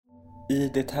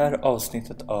I det här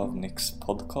avsnittet av Nyx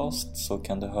podcast så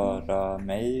kan du höra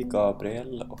mig,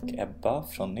 Gabriel och Ebba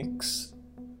från Nyx.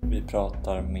 Vi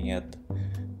pratar med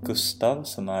Gustav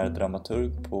som är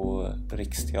dramaturg på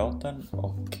Riksteatern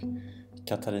och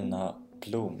Katarina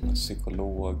Blom,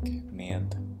 psykolog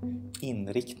med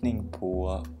inriktning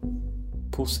på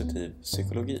positiv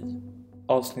psykologi.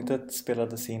 Avsnittet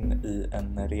spelades in i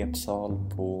en repsal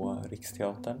på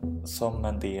Riksteatern som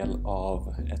en del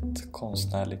av ett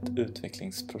konstnärligt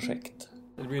utvecklingsprojekt.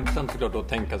 Det blir intressant såklart att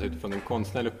tänka sig utifrån en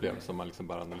konstnärlig upplevelse om man liksom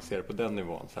bara analyserar på den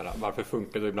nivån. Så här, varför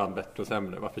funkar det ibland bättre och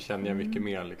sämre? Varför känner jag mycket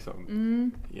mer liksom,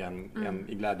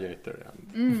 i Gladiator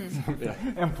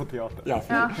än på teater?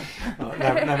 Ja,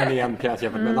 men i en pjäs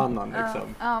jämfört med en annan.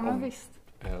 Liksom, ja, men visst.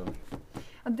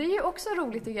 Och det är ju också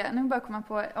roligt tycker jag, nu bara komma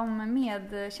på om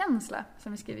medkänsla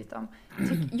som vi skrivit om.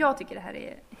 Jag tycker det här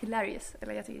är hilarious,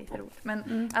 eller jag tycker det är roligt.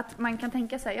 Men att man kan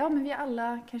tänka sig, ja men vi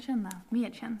alla kan känna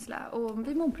medkänsla och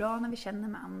vi mår bra när vi känner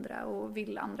med andra och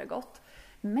vill andra gott.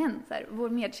 Men så här, vår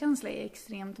medkänsla är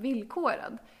extremt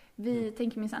villkorad. Vi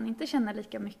tänker minsann inte känna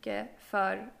lika mycket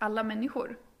för alla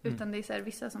människor. Utan det är så här,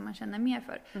 vissa som man känner mer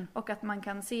för. Och att man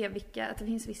kan se att det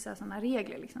finns vissa sådana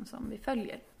regler liksom, som vi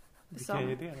följer. Vilka är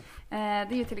det då? Det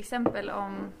är ju till exempel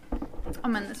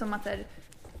som att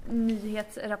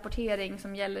nyhetsrapportering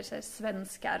som gäller så här,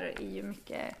 svenskar är ju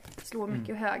slår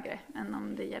mycket högre än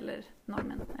om det gäller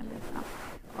norrmän.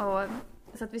 Och,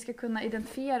 så att vi ska kunna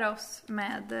identifiera oss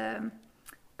med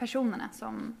personerna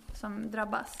som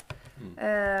drabbas.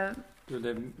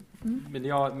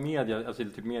 Media, alltså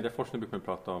typ mediaforskning brukar man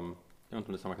prata om. Jag vet inte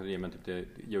om det är samma kategori, men typ det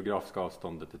geografiska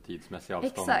avståndet, det tidsmässiga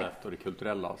avståndet exakt. Och det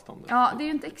kulturella avståndet. Ja, det är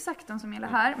ju inte exakt de som gäller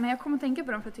här, men jag kommer att tänka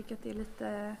på dem för jag tycker att det är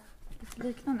lite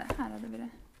liknande. Här hade vi det.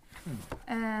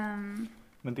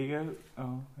 Men det är,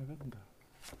 ja, jag vet inte.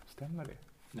 Stämmer det?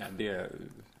 Nej,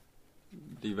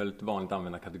 det är väldigt vanligt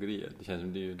använda kategorier. Det känns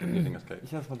som det är ganska... Det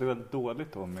känns som att det är väldigt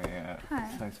dåligt då med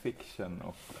science fiction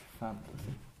och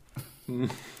fantasy.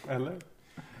 Eller?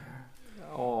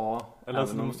 Ja, eller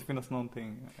alltså det måste finnas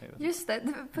någonting. Just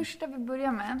det första vi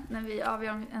börjar med när vi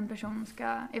avgör om en person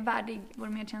är värdig vår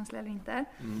medkänsla eller inte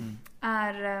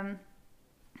är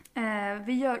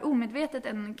vi gör omedvetet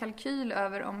en kalkyl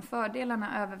över om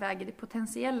fördelarna överväger de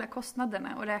potentiella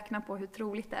kostnaderna och räknar på hur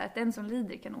troligt det är att den som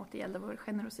lider kan återgälda vår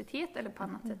generositet eller på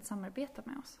annat sätt samarbeta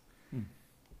med oss.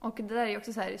 Och det där är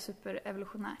också så här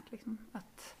superevolutionärt liksom,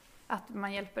 att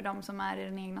man hjälper dem som är i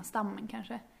den egna stammen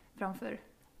kanske framför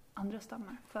andra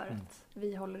stammar för att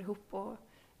vi håller ihop och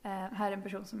här är en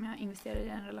person som jag investerar i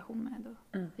en relation med och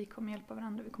vi kommer hjälpa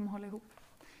varandra, vi kommer hålla ihop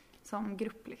som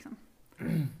grupp liksom. Så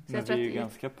men jag vi är ju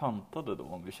ganska pantade då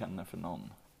om vi känner för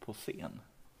någon på scen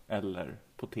eller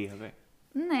på tv.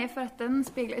 Nej, för att den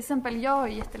speglar, till exempel jag har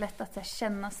jättelätt att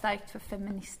känna starkt för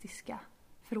feministiska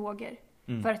frågor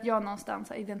för att jag någonstans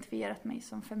har identifierat mig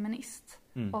som feminist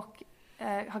och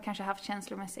har kanske haft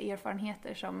känslomässiga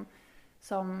erfarenheter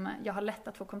som jag har lätt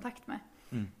att få kontakt med.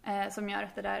 Som gör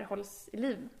att det där hålls i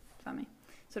liv för mig.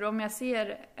 Så då om jag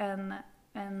ser en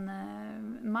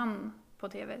man på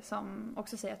tv som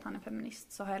också säger att han är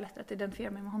feminist så har jag lättare att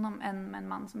identifiera mig med honom än med en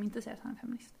man som inte säger att han är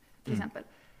feminist. Till exempel.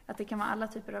 Att det kan vara alla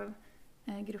typer av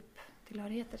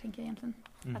grupptillhörigheter tänker jag egentligen.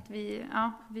 Att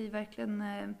vi verkligen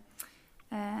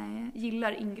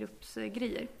gillar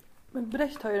ingruppsgrejer. Men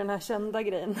Brecht har ju den här kända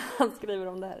grejen han skriver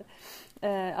om det här.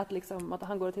 Att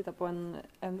han går och tittar på en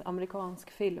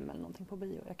amerikansk film eller någonting på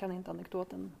bio. Jag kan inte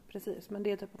anekdoten precis. Men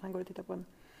det är typ att han går och tittar på en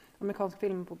amerikansk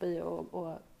film på bio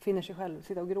och finner sig själv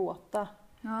sitta och gråta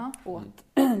åt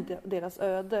deras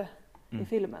öde i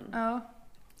filmen. Ja.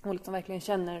 Och liksom verkligen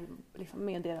känner liksom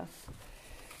med deras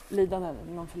lidande eller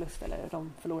någon förlust eller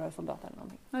de förlorar soldater eller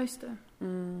någonting. Ja, just det.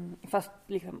 Fast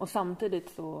liksom, och samtidigt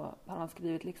så har han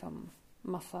skrivit liksom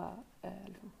massa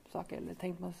saker eller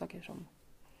tänkt massa saker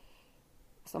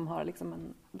som har liksom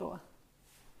en då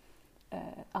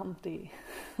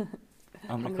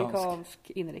anti-amerikansk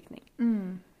inriktning.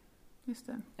 Just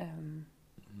det.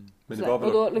 Men det var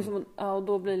väl... och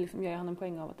då blir liksom gör han en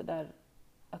poäng av att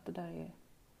det där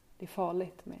är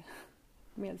farligt med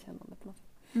medkännande på något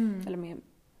sätt. Eller med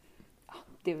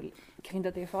det är väl kanske inte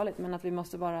att det är farligt men att vi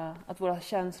måste vara att våra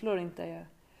känslor inte är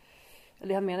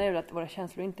eller jag menar ju att våra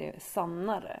känslor inte är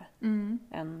sannare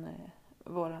än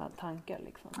våra tankar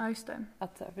liksom. Ja, just det.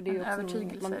 Att, för det är också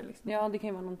övertygelse liksom. Ja, det kan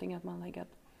ju vara någonting att man tänker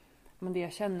att men det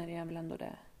jag känner är väl ändå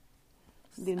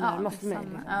det är närmast mig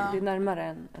liksom. Det är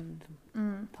närmare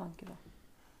en tanke då.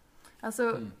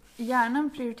 Alltså hjärnan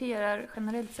prioriterar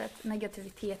generellt sett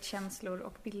negativitet, känslor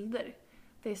och bilder.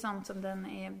 Det är sånt som den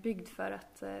är byggd för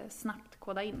att snabbt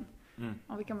koda in.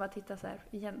 Om vi kan bara titta så här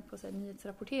igen på så här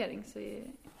nyhetsrapportering så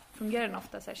fungerar den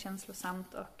ofta så här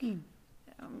känslosamt och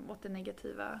åt det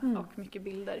negativa och mycket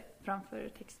bilder framför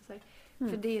text och så.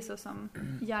 För det är så som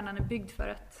hjärnan är byggd för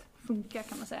att funka,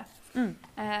 kan man säga.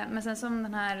 Men sen som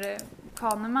den här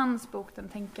Kahnemans bok, den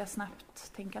Tänka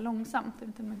snabbt, tänka långsamt, jag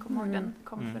vet inte om jag kommer ihåg, den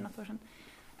kom för något år sedan.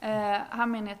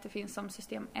 Han menar att det finns som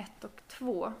system 1 och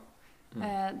 2.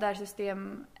 Där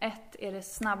system 1 är det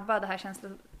snabba, det här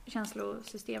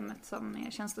känslosystemet som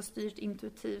är känslostyrt,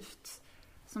 intuitivt,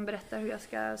 som berättar hur jag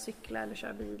ska cykla eller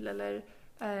köra bil eller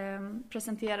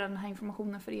presentera den här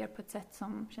informationen för er på ett sätt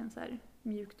som känns här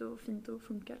mjukt och fint och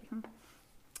funkar. Liksom.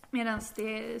 Medan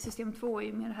system 2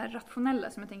 är mer det här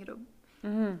rationella som jag tänker då.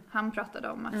 Han pratade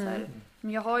om att så här,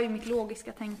 men jag har ju mitt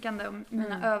logiska tänkande och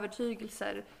mina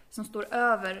övertygelser som står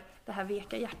över det här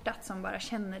veka hjärtat som bara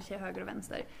känner till höger och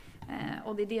vänster.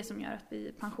 Och det är det som gör att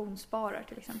vi pensionssparar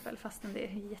till exempel, fastän det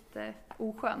är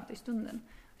jätteoskönt i stunden.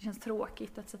 Det känns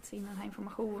tråkigt att sätta sig in i den här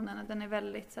informationen. Den är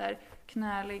väldigt så här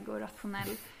knölig och rationell.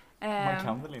 Man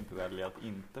kan väl inte välja att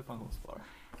inte pensionsspara?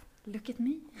 Look at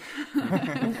me.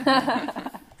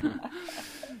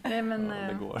 Nej, men,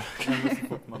 det går. Men så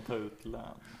fort man tar ut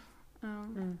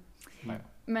lön.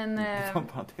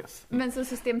 Men så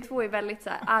system 2 är väldigt så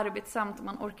här arbetsamt och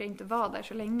man orkar inte vara där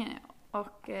så länge.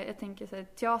 Och jag tänker så här,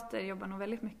 teater jobbar nog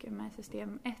väldigt mycket med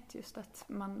system 1, just att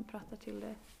man pratar till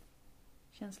det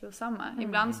känslosamma.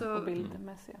 Ibland så... Och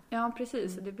bildmässiga. Ja,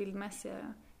 precis. Det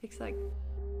bildmässiga. Exakt.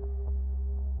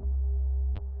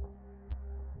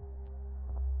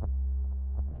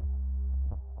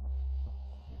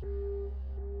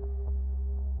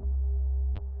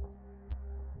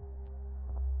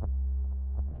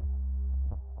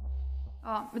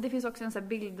 Ja, men det finns också en sån här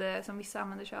bild som vissa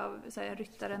använder sig av, så här,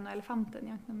 ryttaren och elefanten.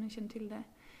 Jag vet inte om ni känner till det.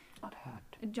 Ja, det har jag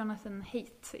hört. Jonathan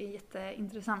Haidt är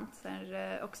jätteintressant. Så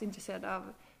är också intresserad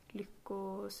av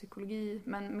lyckopsykologi,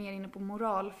 men mer inne på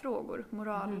moralfrågor.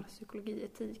 Moral, psykologi,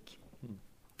 etik.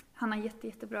 Han har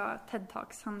jättebra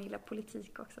TED-talks. Han gillar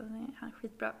politik också. Han är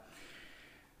skitbra.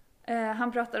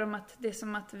 Han pratar om att det är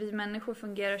som att vi människor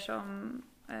fungerar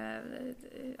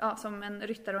som en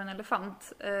ryttare och en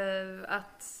elefant.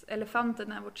 Att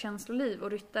elefanten är vårt känsloliv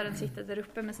och ryttaren sitter där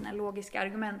uppe med sina logiska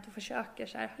argument och försöker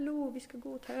så här: hallå, vi ska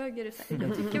gå åt höger, så här,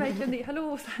 jag tycker verkligen det,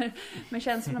 hallå, så här. Men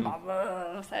känslorna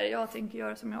bara så här, jag tänker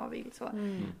göra som jag vill, så.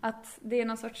 Att det är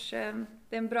någon sorts, det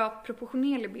är en bra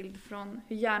proportionerlig bild från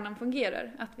hur hjärnan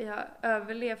fungerar, att vi har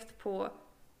överlevt på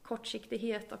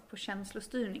kortsiktighet och på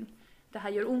känslostyrning. Det här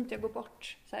gör ont, jag går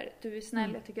bort. Så här, du är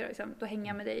snäll, jag tycker liksom, då hänger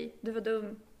jag med dig. Du var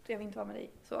dum, jag vill inte vara med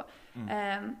dig. Så.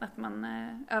 Att man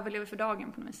överlever för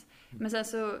dagen på något vis. Men sen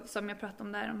så, som jag pratade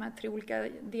om där, de här 3 olika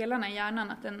delarna i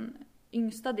hjärnan, att den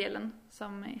yngsta delen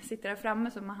som sitter där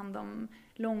framme, som har hand om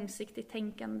långsiktigt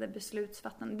tänkande,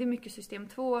 beslutsfattande. Det är mycket system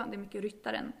 2, det är mycket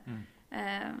ryttaren.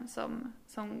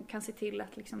 Som kan se till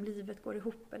att liksom livet går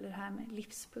ihop, eller det här med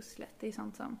livspusslet. Det är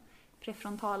sånt som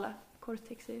prefrontala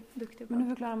cortex är duktig på. Men hur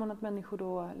förklarar man att människor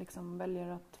då liksom väljer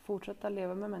att fortsätta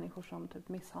leva med människor som typ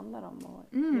misshandlar dem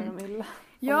och gör dem illa?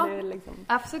 Ja, det är liksom,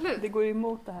 absolut. Det går ju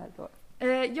emot det här då.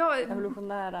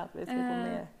 Evolutionära, att vi ska få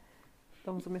med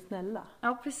de som är snälla.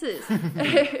 Ja, precis.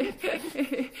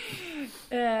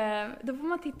 Då får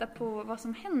man titta på vad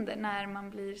som händer när man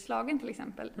blir slagen till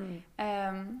exempel.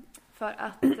 För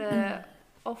att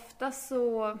ofta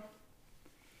så...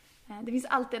 Det finns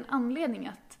alltid en anledning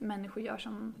att människor gör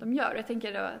som de gör. Jag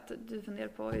tänker då att du funderar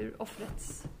på ur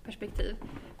offrets perspektiv.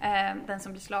 Den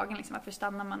som blir slagen, liksom, varför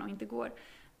stannar man och inte går?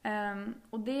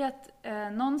 Och det är att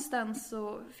någonstans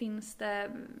så finns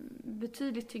det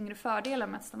betydligt tyngre fördelar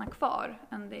med att stanna kvar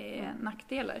än det är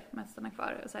nackdelar med att stanna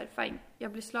kvar. Så här, fine,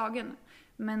 jag blir slagen.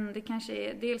 Men det kanske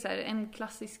är dels här, en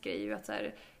klassisk grej ju att så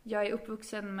här, jag är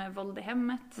uppvuxen med våld i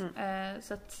hemmet.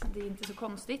 Så att det är inte så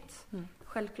konstigt.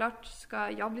 Självklart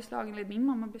ska jag bli slagen eller min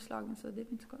mamma bli slagen, så det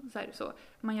är inte så.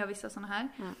 Man gör vissa sådana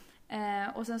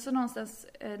här. Och sen så någonstans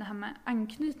det här med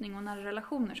anknytning och nära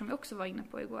relationer som vi också var inne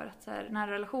på igår. Att så här,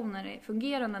 nära relationer,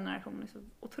 fungerande nära relationer är så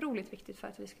otroligt viktigt för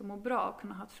att vi ska må bra och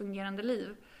kunna ha ett fungerande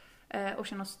liv. Och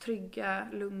känna oss trygga,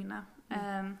 lugna.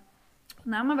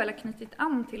 När man väl har knutit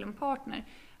an till en partner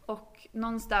och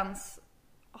någonstans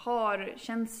har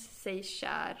känt sig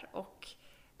kär och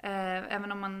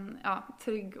även om man,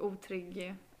 trygg,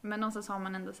 otrygg, men någonstans har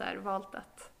man ändå så här valt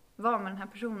att vara med den här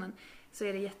personen, så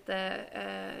är det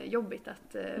jättejobbigt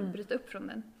att bryta upp från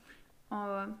den.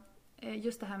 Och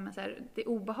just det här med så här, det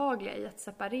obehagliga i att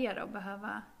separera och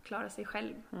behöva klara sig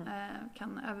själv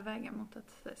kan överväga mot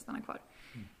att stanna kvar.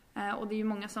 Och det är ju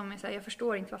många som är så här, jag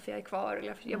förstår inte varför jag är kvar,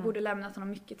 eller jag borde lämnat honom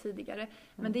mycket tidigare.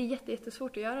 Men det är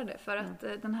jättesvårt att göra det, för att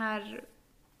den här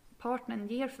partnern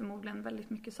ger förmodligen väldigt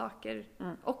mycket saker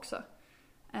också.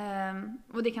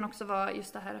 Och det kan också vara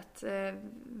just det här att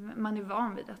man är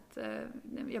van vid att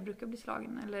jag brukar bli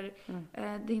slagen. Eller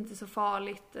det är inte så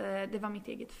farligt, det var mitt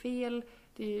eget fel.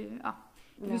 Det är ju,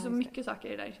 det finns så mycket saker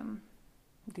i det där som...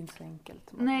 Det är inte så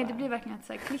enkelt. Nej, det blir verkligen ett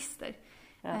så här klister.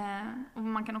 Och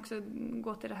man kan också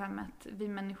gå till det här med att vi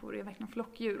människor är verkligen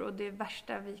flockdjur. Och det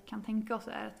värsta vi kan tänka oss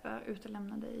är att vara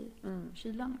utelämnade i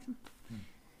kylan. Liksom.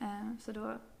 Så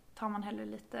då tar man hellre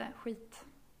lite skit,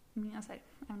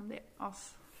 även om det är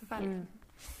asförfärligt.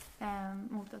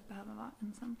 Mot att behöva vara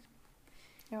ensam.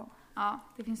 Ja,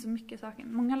 det finns så mycket saker.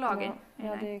 Många lager.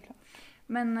 Ja, det är klart.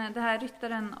 Men det här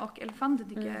ryttaren och elefanten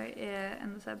tycker jag är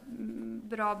en så här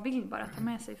bra bild bara att ta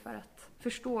med sig för att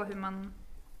förstå hur man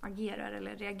agerar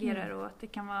eller reagerar och att det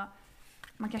kan vara,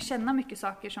 man kan känna mycket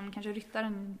saker som kanske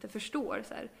ryttaren inte förstår.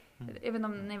 Så här. Även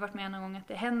om ni har varit med någon gång att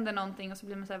det händer någonting och så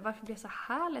blir man så här, varför blir jag så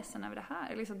här ledsen över det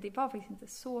här? Liksom, det var faktiskt inte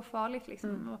så farligt.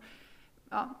 Liksom.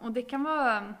 Och det kan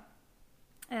vara,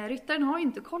 ryttaren har ju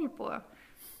inte koll på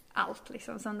allt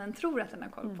liksom, som den tror att den har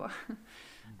koll på.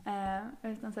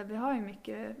 Utan så här, vi har ju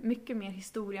mycket mer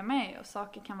historia med och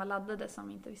saker kan vara laddade som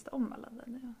vi inte visste om var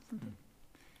laddade.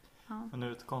 Men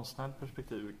ur ett konstnärligt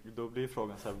perspektiv, då blir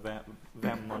frågan så här,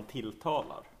 vem man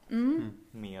tilltalar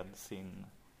med sin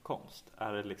konst.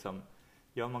 Är det liksom,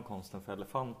 gör man konsten för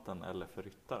elefanten eller för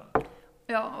ryttaren?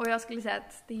 Ja, och jag skulle säga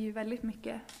att det är ju väldigt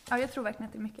mycket, jag tror verkligen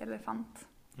att det är mycket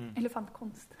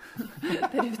elefantkonst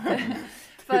där ute.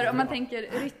 För om man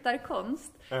tänker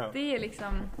ryttarkonst, det är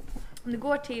liksom, om du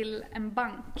går till en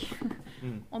bank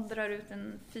och drar ut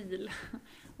en fil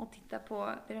och tittar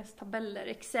på deras tabeller,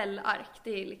 Excel-ark,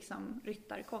 det är liksom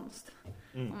ryttarkonst,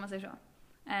 om man säger så.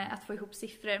 Att få ihop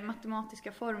siffror,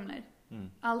 matematiska formler,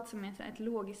 allt som är ett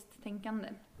logiskt tänkande,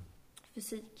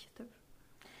 fysik typ.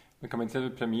 Men kan man inte säga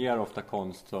att du premierar ofta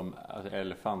konst som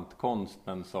elefantkonst,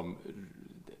 men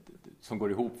som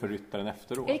går ihop för ryttaren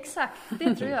efteråt? Exakt,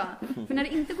 det tror jag. För när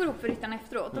det inte går ihop för ryttaren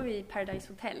efteråt, då är vi i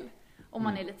Paradise Hotel. Och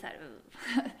man är lite så här,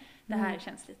 det här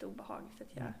känns lite obehagligt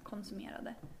att jag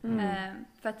konsumerade.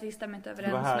 För att det stämmer inte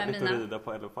överens med mina... Det var härligt att rida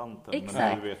på elefanten, exakt.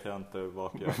 Men nu vet jag inte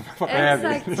vart jag...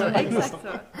 Exakt så.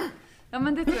 Ja,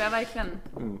 men det tror jag verkligen.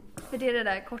 För det är det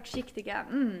där kortsiktiga,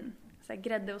 så här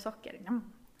grädde och socker.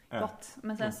 Gott.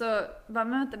 Men sen så,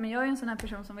 men jag är ju en sån här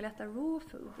person som vill äta raw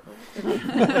food.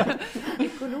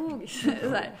 Ekologiskt.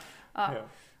 Så här. Ja.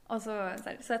 Och så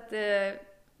att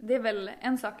det är väl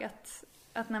en sak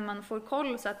att när man får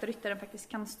koll så att ryttaren faktiskt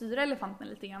kan styra elefanten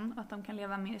lite grann och att de kan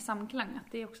leva mer i samklang,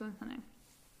 att det är också en sån här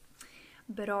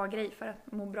bra grej för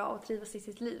att må bra och trivas i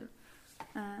sitt liv.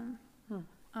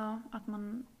 Ja, att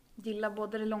man gillar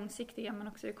både det långsiktiga men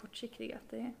också det kortsiktiga,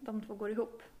 att de två går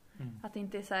ihop. Att det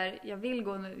inte är så här, jag vill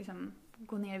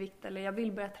gå ner i vikt eller jag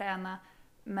vill börja träna,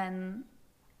 men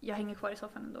jag hänger kvar i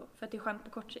soffan ändå för att det är skönt på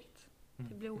kort sikt.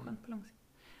 Det blir oskönt på lång sikt.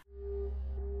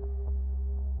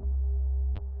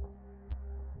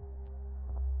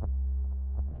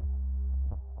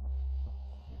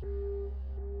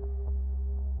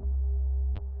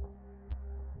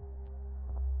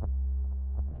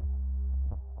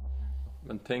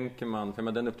 Men tänker man, för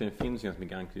den uppdelningen finns ju ganska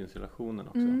mycket anknytningsrelationen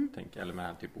också, eller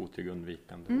med typ otrygg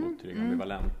undvikande och otrygg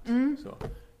ambivalent. Så,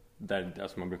 där,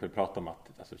 alltså man brukar prata om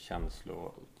att alltså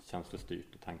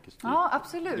känslostyrt och tankestyrt. Ja,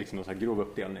 absolut. Liksom någon sån här grov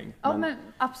uppdelning. Ja, men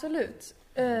absolut.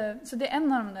 Så det är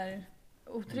en av de där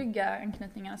otrygga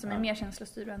anknytningarna som är mer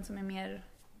känslostyrd och en som är mer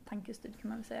tankestyrd, kan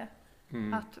man väl säga.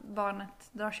 Att barnet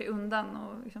drar sig undan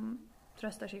och liksom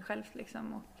tröstar sig självt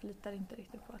liksom, och litar inte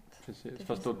riktigt på att... Precis,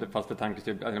 fast det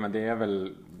tankestyrd, alltså, men det är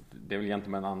väl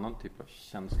egentligen en annan typ av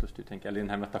känslostyrd, tänker jag. Eller den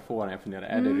här metaforen, jag funderar,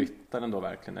 är det ryttaren då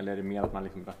verkligen? Eller är det mer att man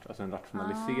liksom, alltså en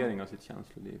rationalisering av sitt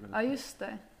känsloliv? Eller? Ja, just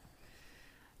det.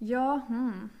 Ja,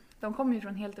 de kommer ju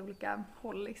från helt olika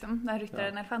håll liksom. Den här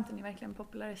ryttaren, elefanten är verkligen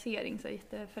popularisering, så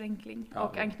jätteförenkling.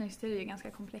 Och anknytningsteori är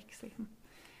ganska komplex liksom.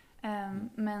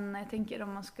 Men jag tänker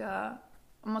om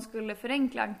man skulle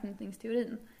förenkla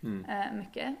anknytningsteorin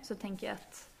mycket, så tänker jag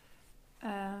att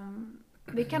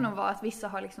det kan nog vara att vissa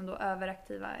har liksom då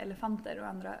överaktiva elefanter och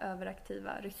andra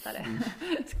överaktiva ryttare,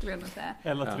 skulle jag nog säga.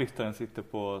 Eller att ryttaren sitter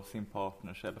på sin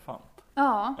partners elefant.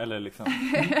 Ja. Eller liksom...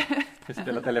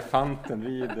 Istället elefanten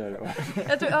rider. Och...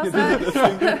 Jag tror alltså...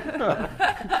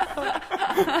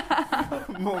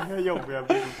 Många jobbiga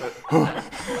bilder.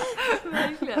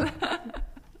 Verkligen.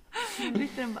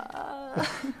 Ryttaren bara...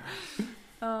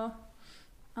 Ja,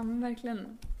 men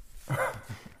verkligen.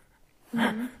 Det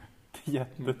är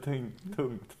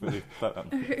jättetungt för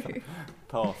ryttaren.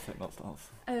 Ta sig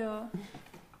någonstans. Ja.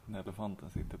 När elefanten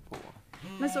sitter på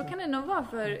Men så kan det nog vara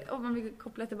för, om man vill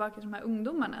koppla tillbaka till de här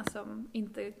ungdomarna som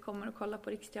inte kommer att kolla på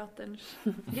Riksteaterns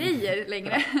grejer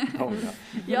längre.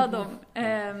 Ja,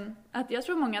 att jag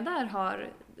tror många där har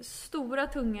stora,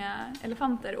 tunga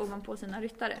elefanter ovanpå sina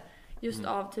ryttare. Just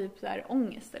av typ så här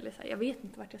ångest eller så här, jag vet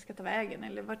inte vart jag ska ta vägen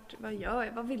eller vad gör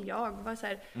jag, vad vill jag,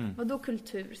 vad då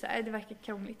kultur, så här, det verkar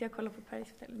krångligt, jag kollar på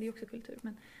Paris Hotel, det är också kultur,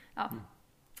 men ja.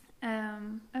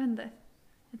 Jag vet inte,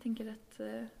 jag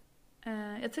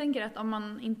tänker att om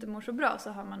man inte mår så bra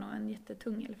så har man nog en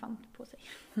jättetung elefant på sig.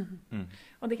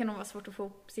 Och det kan nog vara svårt att få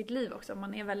upp sitt liv också om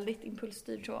man är väldigt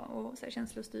impulsstyrd och så här,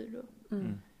 känslostyrd och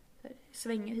så här,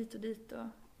 svänger hit och dit och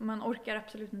man orkar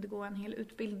absolut inte gå en hel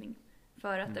utbildning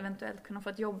för att eventuellt kunna få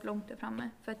ett jobb långt där framme.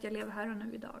 För att jag lever här och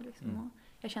nu idag. Liksom, och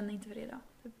jag känner inte för det idag.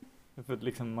 För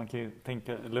liksom man kan ju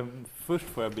tänka, eller först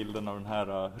får jag bilden av den här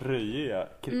röjiga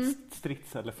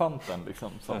stridselefanten.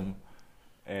 Liksom, som,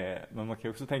 men man kan ju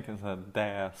också tänka en sån här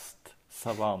däst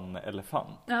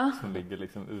savannelefant som ligger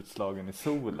liksom utslagen i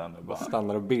solen. Och bara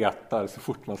stannar och betar så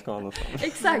fort man ska någonstans.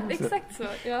 Exakt så.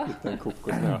 Ja. En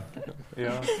kokosnö.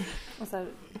 Ja. Och så här,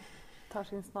 tar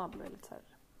sin snabel och lite så här,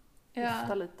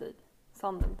 lyfta lite i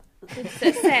sanden.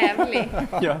 Lite sävlig.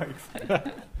 Ja,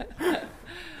 exakt.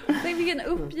 Tänk vilken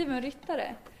uppgiven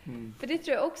ryttare. För det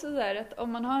tror jag också så här, att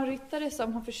om man har en ryttare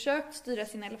som har försökt styra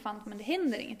sin elefant men det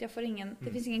händer inget,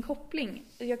 det finns ingen koppling,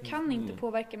 jag kan inte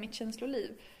påverka mitt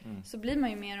känsloliv, så blir man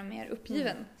ju mer och mer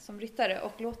uppgiven som ryttare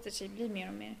och låter sig bli mer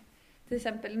och mer. Till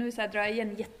exempel, nu så här, drar jag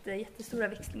igen jättestora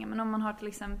växlingar, men om man har till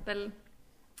exempel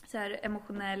så här,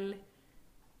 emotionell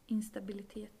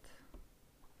instabilitet,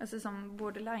 alltså som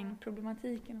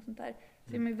borderline-problematiken och sånt där,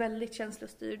 så är man ju väldigt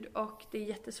känslostyrd och det är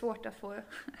jättesvårt att få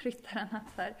ryttaren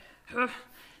att så här,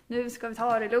 nu ska vi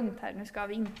ta det lugnt här, nu ska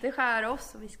vi inte skära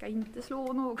oss och vi ska inte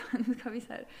slå någon. Nu ska vi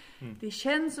så här, det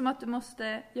känns som att du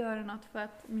måste göra något för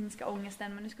att minska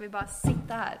ångesten, men nu ska vi bara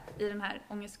sitta här i den här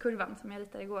ångestkurvan som jag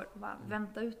ritade igår och bara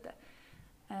vänta ut det.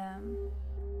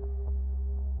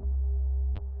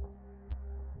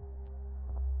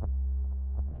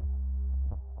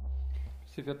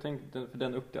 För jag tänkte, för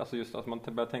den alltså just att man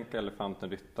börjar tänka elefanten,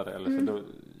 ryttare eller, så då,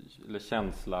 eller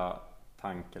känsla,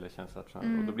 tanke eller känsla.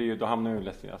 Och då hamnar ju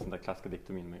en sån där klassiska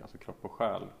diktomin med alltså kropp och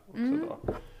själ också då.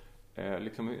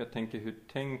 Liksom, jag tänker, hur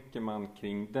tänker man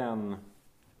kring den?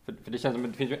 För det känns som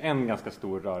att det finns ju en ganska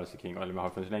stor rörelse kring, eller man har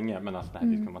funnits länge, men alltså det här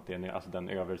liksom att det är alltså den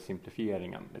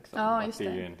översimplifieringen liksom, ja, att det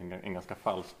är ju en ganska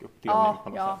falsk uppdelning på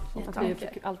något sätt. Att vi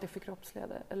är alltid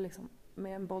förkroppsligade eller liksom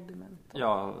med embodiment.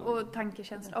 Och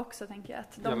tankekänsla också, tänker jag,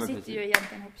 att de sitter ju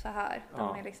egentligen ihop så här.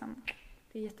 De är liksom,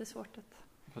 det är jättesvårt att...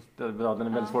 Fast den är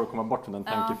väldigt svår att komma bort från den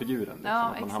tankefiguren. Liksom,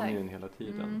 att man hamnar i den hela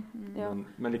tiden.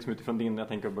 Men liksom utifrån din, jag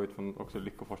tänker bara utifrån också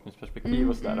lyckoforskningsperspektiv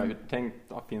och sådär.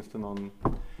 Finns det någon,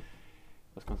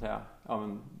 vad ska man säga,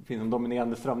 finns det en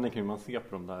dominerande strömning kring hur man ser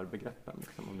på de där begreppen?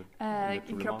 Liksom,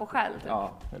 kropp och själ? Typ.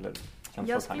 Ja, eller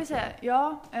känsla. Jag skulle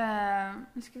säga,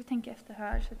 nu ska vi tänka efter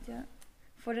här så att jag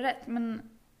får det rätt. Men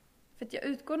för att jag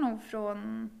utgår nog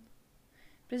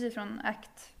precis från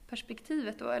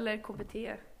ACT-perspektivet då, eller KBT,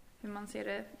 hur man ser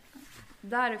det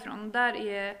därifrån. Där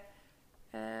är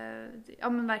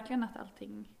men verkligen att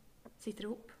allting sitter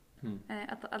ihop.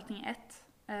 Att allting är ett.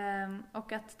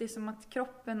 Och att det är som att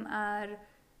kroppen är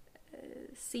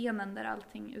scenen där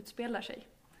allting utspelar sig.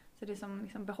 Så det är som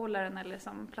liksom behållaren eller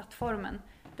som plattformen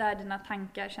där dina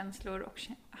tankar, känslor och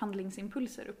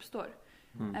handlingsimpulser uppstår.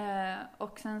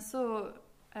 Och sen så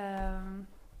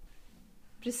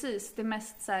precis det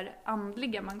mest så här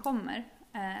andliga man kommer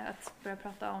att börja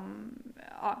prata om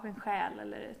en själ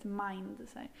eller ett mind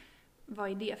så här.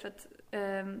 Vad är det? För att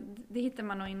det hittar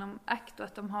man nog inom ACT,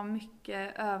 att de har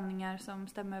mycket övningar som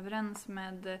stämmer överens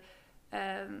med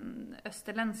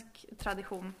österländsk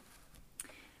tradition.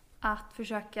 Att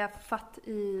försöka få fatt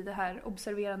i det här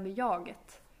observerande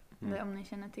jaget. Om ni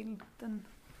känner till den.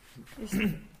 Just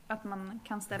att man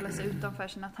kan ställa sig utanför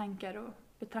sina tankar och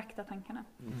betrakta tankarna.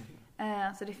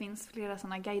 Så det finns flera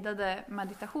sådana guidade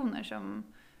meditationer som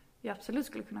jag absolut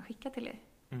skulle kunna skicka till er.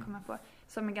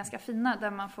 Som är ganska fina,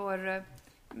 där man får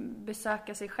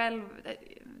besöka sig själv.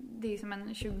 Det är som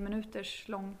en 20 minuters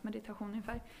lång meditation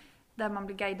ungefär. Där man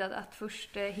blir guidad att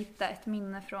först hitta ett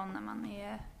minne från när man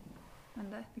är...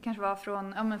 Det kanske var från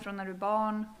när du är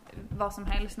barn. Vad som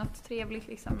helst, något trevligt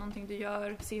liksom. Någonting du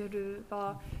gör, se hur du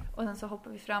var. Och sen så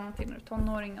hoppar vi fram till när du är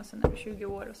tonåring och sen när du är 20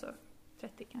 år och så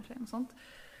 30 kanske, något sånt.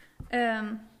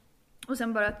 Och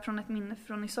sen bara från ett minne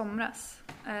från i somras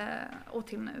och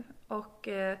till nu. Och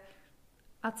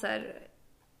att så här,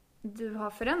 du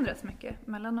har förändrats mycket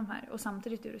mellan de här och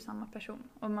samtidigt är du samma person.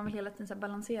 Och man vill hela tiden så här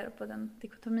balansera på den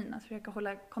dikotomin, att försöka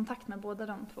hålla kontakt med båda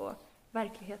de två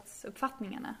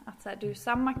verklighetsuppfattningarna. Att så här, du är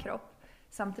samma kropp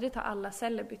samtidigt har alla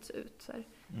celler bytts ut.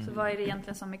 Så vad är det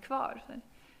egentligen som är kvar?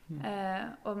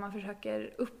 Och man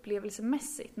försöker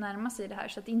upplevelsemässigt närma sig det här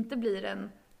så att det inte blir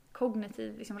en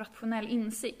kognitiv, liksom rationell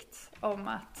insikt om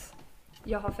att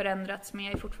jag har förändrats men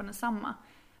jag är fortfarande samma.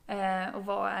 Och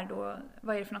vad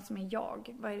är det för något som är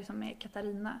jag? Vad är det som är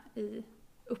Katarina i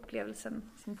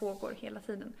upplevelsen som pågår hela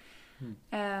tiden?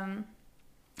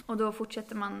 Och då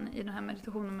fortsätter man i den här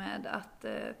meditationen med att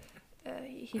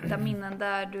hitta minnen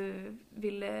där du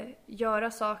ville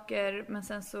göra saker men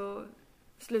sen så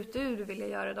slutar du vilja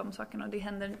göra de sakerna och det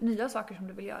händer nya saker som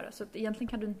du vill göra. Så att egentligen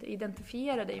kan du inte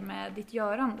identifiera dig med ditt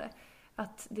görande.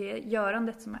 Att det är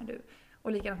görandet som är du.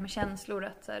 Och likadant med känslor,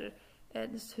 att så här,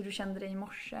 hur du kände dig i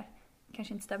morse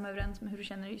kanske inte stämmer överens med hur du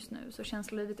känner dig just nu. Så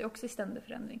känslolivet är också i ständig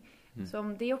förändring. Så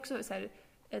om det är också så här,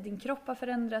 din kropp har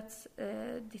förändrats,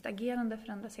 ditt agerande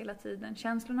förändras hela tiden,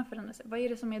 känslorna förändras. Vad är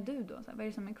det som är du då? Vad är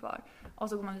det som är kvar? Och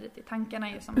så går man vidare till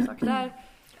tankarna, gör samma sak där.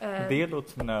 Det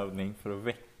låter som en övning för att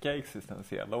väcka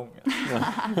existentiell ångest.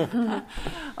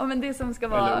 Ja, men det som ska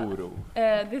vara, eller oro.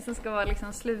 Det som ska vara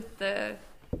liksom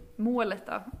slutmålet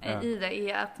då, i det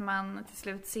är att man till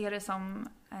slut ser det som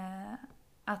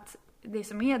att det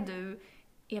som är du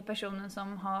är personen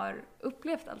som har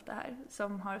upplevt allt det här,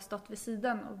 som har stått vid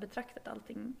sidan och betraktat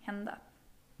allting hända.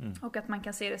 Och att man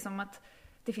kan se det som att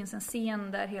det finns en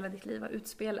scen där hela ditt liv har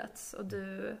utspelats och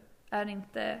du är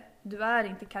inte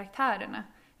karaktärerna,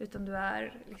 utan du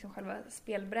är liksom själva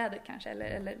spelbrädet kanske,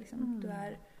 eller liksom du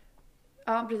är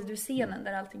du är scenen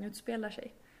där allting utspelar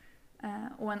sig.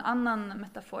 Och en annan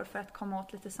metafor för att komma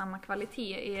åt lite samma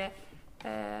kvalitet är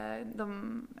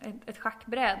ett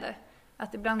schackbräde.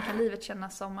 Att ibland kan livet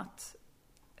kännas som att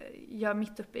jag är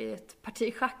mitt uppe i ett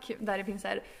partischack där det finns så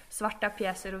här svarta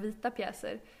pjäser och vita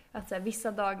pjäser. Att så här,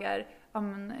 vissa dagar,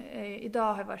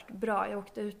 idag har varit bra. Jag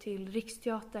åkte ut till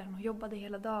Riksteatern och jobbade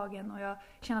hela dagen och jag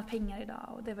tjänat pengar idag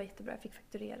och det var jättebra. Jag fick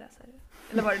fakturera. Så här.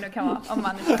 Eller vad det nu kan vara. Om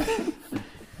man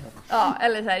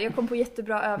eller så här, jag kom på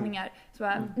jättebra övningar. Så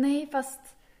bara, nej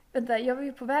fast vänta, jag var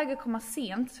ju på väg att komma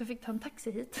sent så jag fick ta en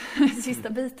taxi hit sista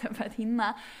biten för att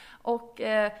hinna. Och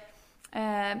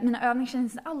mina övningar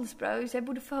känns inte alls bra så jag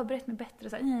borde förberett mig bättre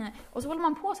så här, och så håller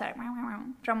man på så här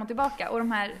fram och tillbaka och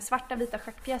de här svarta vita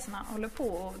schackpjäserna håller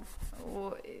på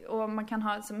och man kan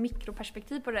ha som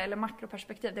mikroperspektiv på det eller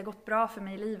makroperspektiv. Det har gått bra för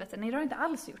mig i livet. Nej, det har inte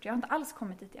alls gjort. Jag har inte alls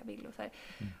kommit dit jag vill och så här.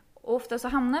 Och ofta så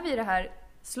hamnar vi i det här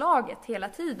slaget hela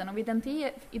tiden och vi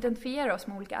identifierar oss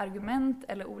med olika argument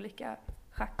eller olika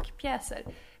schackpjäser.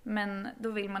 Men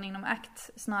då vill man inom ACT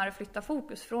snarare flytta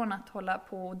fokus från att hålla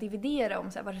på och dividera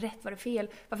om så här, var det rätt, var det fel,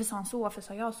 varför sa han så, varför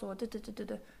sa jag så,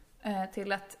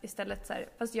 till att istället så här,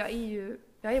 fast jag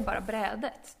är bara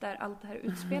brädet där allt det här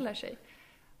utspelar sig.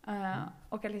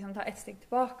 Och att liksom ta ett steg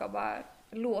tillbaka och bara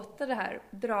låta det här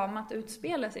dramat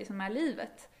utspela sig som är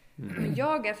livet. Men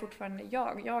jag är fortfarande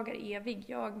jag är evig,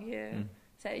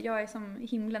 jag är som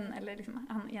himlen, eller liksom,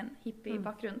 han är en hippie i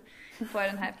bakgrund på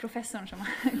den här professorn som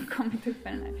har kommit upp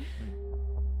med den här.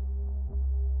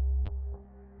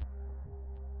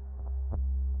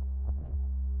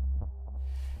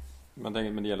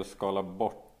 Men det gäller att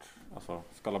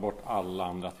skala bort alla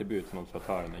andra attribut från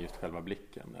observatören än just själva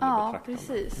blicken. Eller ja,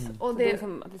 precis. Och det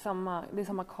är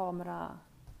samma kamera.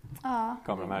 Ja.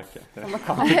 Kameramärke.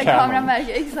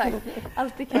 Kameramärke, exakt.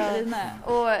 Alltid Katarina.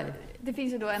 Och det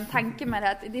finns ju då en tanke med det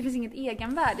här, att det finns inget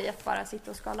egenvärde i att bara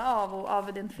sitta och skala av och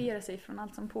avidentifiera sig från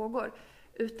allt som pågår.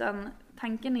 Utan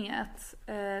tanken är att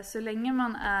så länge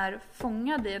man är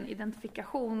fångad i en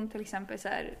identifikation, till exempel så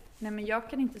här, nej men jag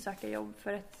kan inte söka jobb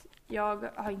för att jag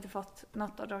har inte fått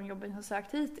något av de jobben jag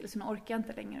sökt hittills, så nu orkar jag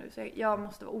inte längre, så jag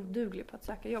måste vara oduglig på att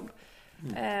söka jobb.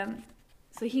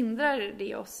 Så hindrar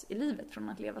det oss i livet från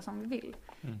att leva som vi vill.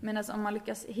 Men alltså, om man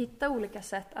lyckas hitta olika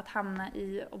sätt att hamna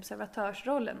i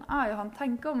observatörsrollen. Jag har en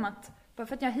tanke om att bara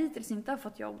för att jag hittills inte har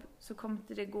fått jobb så kommer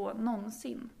inte det gå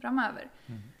någonsin framöver.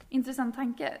 Intressant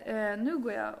tanke. Nu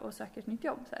går jag och söker ett nytt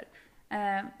jobb. Så här.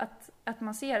 Att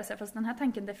man ser så här, fast den här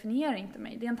tanken definierar inte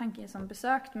mig. Det är en tanke som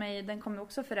besökt mig. Den kommer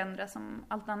också förändras som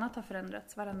allt annat har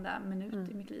förändrats varenda minut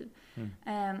i mitt liv.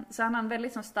 Så han har en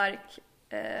väldigt så stark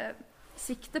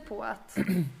sikte på att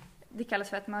det kallas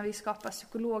för att man vill skapa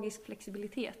psykologisk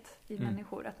flexibilitet i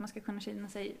människor. Att man ska kunna känna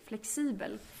sig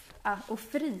flexibel och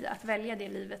fri att välja det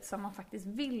livet som man faktiskt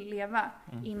vill leva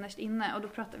innerst inne. Och då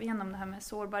pratar vi igen om det här med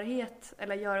sårbarhet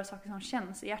eller göra saker som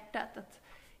känns i hjärtat. Att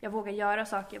jag vågar göra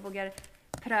saker, jag vågar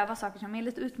pröva saker som är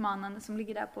lite utmanande, som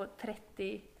ligger där på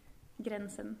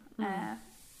 30-gränsen.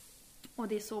 Och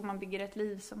det är så man bygger ett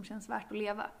liv som känns värt att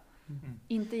leva.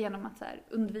 Inte genom att så här,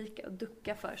 undvika och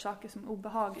ducka för saker som är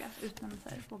obehagliga, utan så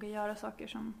här, våga göra saker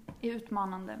som är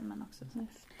utmanande men också så här.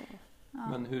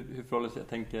 Men hur förhåller sig, jag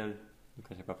tänker Nu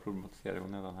kanske jag bara problematiserar i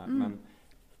onödan här. Men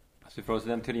alltså, i förhållande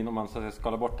till den teorin, om man så att säga,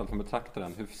 skalar bort allt från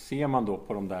betraktaren, hur ser man då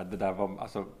på det där var,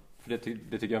 alltså, för det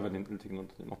tycker jag väl inte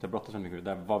något jag brottas med mycket.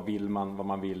 Där, vad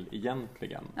man vill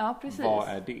egentligen? Ja, precis. Vad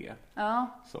är det?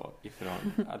 Ja. Så,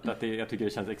 jag tycker det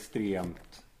känns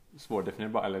extremt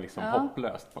svårdefinierbart eller liksom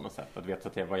hopplöst på något sätt att veta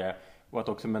att vad jag, och att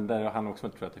också, men där han också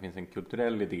tror att det finns en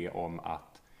kulturell idé om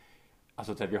att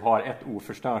alltså att vi har ett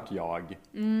oförstört jag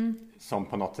som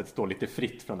på något sätt står lite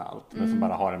fritt från allt men som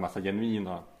bara har en massa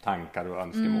genuina tankar och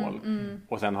önskemål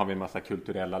och sen har vi en massa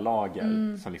kulturella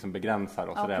lager som liksom begränsar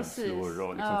oss, rädslor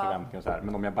och liksom förväntningar och så här.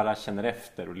 Men om jag bara känner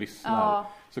efter och lyssnar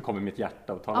så kommer mitt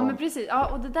hjärta att tala om. Men precis,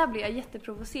 och det där blir jag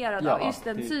jätteprovocerad av, just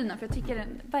den synen, för jag tycker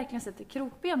den verkligen sätter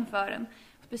krokben för en,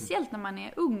 speciellt när man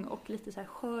är ung och lite så här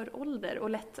skör ålder och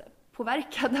lätt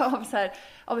påverkad av så här,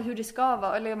 av hur det ska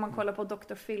vara, eller om man kollar på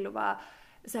Dr. Phil och bara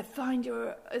så här, find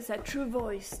your så här, true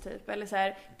voice typ, eller så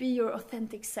här, be your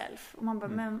authentic self, och man bara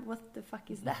men what the fuck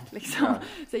is that liksom.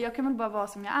 Så jag kan väl bara vara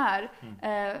som jag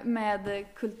är med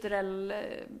kulturell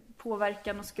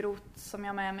påverkan och skrot som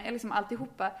jag med mig, liksom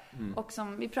alltihopa. Och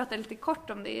som vi pratade lite kort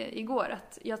om det igår,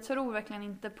 att jag tror verkligen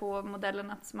inte på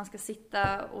modellen att man ska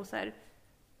sitta och så här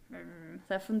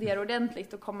fundera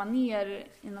ordentligt och komma ner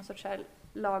i någon sorts här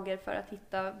lager för att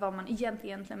hitta vad man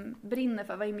egentligen brinner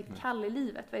för. Vad är mitt kall i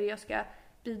livet? Vad är det jag ska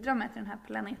bidra med till den här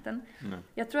planeten?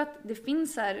 Jag tror att det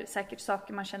finns här säkert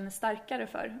saker man känner starkare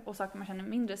för och saker man känner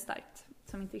mindre starkt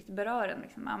som inte riktigt berör en.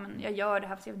 Liksom. Ja, men jag gör det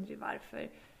här fast jag vet inte varför.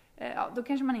 Då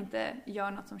kanske man inte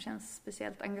gör något som känns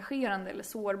speciellt engagerande eller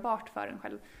sårbart för en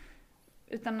själv.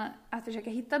 Utan att försöka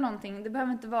hitta någonting. Det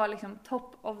behöver inte vara liksom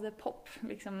top of the pop.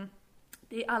 Liksom,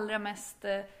 det är allra mest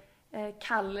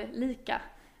kalllika.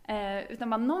 Utan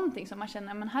bara någonting som man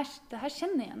känner, men det här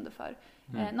känner jag ändå för.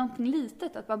 Någonting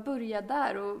litet, att bara börja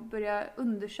där och börja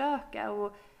undersöka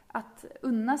och att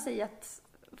unna sig att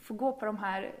få gå på de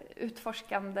här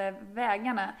utforskande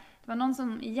vägarna. Det var någon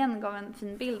som igen gav en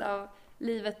fin bild av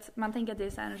livet. Man tänker att det är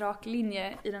så här en rak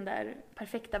linje i den där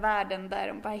perfekta världen där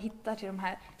de bara hittar till de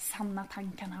här sanna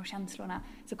tankarna och känslorna,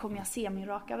 så kommer jag se min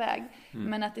raka väg.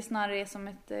 Men att det snarare är som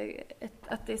att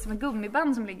det är som ett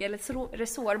gummiband som ligger, eller ett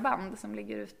resårband som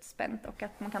ligger utspänt, och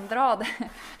att man kan dra det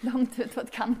långt ut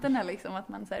åt kanterna liksom, att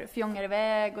man så här fjongar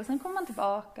iväg och sen kommer man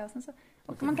tillbaka och sen så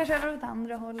och man kanske över åt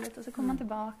andra hållet och så kommer man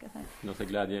tillbaka. Så här. Någon sån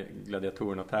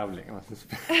gladiatorerna-tävling.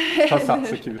 Ta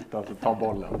sats och kuta och ta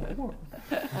bollen.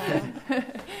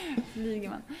 Flyger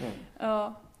man.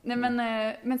 Ja. Nej,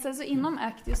 men sen så inom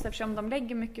ACT, just eftersom de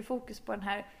lägger mycket fokus på den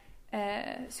här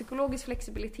psykologisk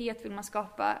flexibilitet vill man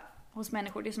skapa hos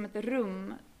människor. Det är som ett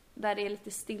rum där det är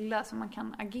lite stilla som man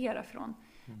kan agera från.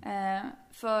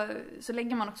 För så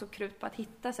lägger man också krut på att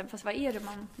hitta sen, fast vad är det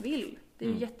man vill? Det är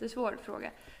ju en jättesvår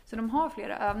fråga. Så de har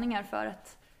flera övningar för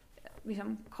att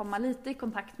liksom komma lite i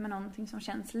kontakt med någonting som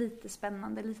känns lite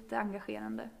spännande, lite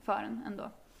engagerande för en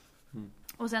ändå.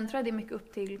 Och sen tror jag det är mycket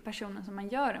upp till personen som man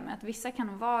gör det med. Att vissa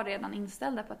kan vara redan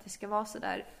inställda på att det ska vara så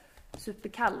där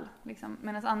superkall. Liksom.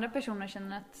 Medan andra personer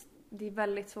känner att det är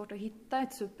väldigt svårt att hitta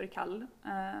ett superkall.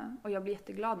 Och jag blir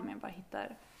jätteglad om jag bara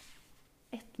hittar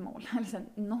ett mål. Eller så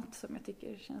något som jag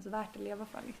tycker känns värt att leva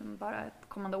för. Liksom bara ett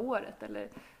kommande året eller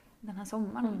den här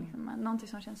sommaren. Liksom. Någonting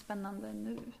som känns spännande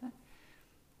nu.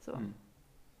 Så.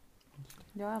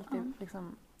 Jag har alltid,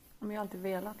 liksom, jag har alltid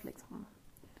velat liksom,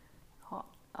 ha,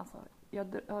 alltså,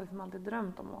 jag har liksom alltid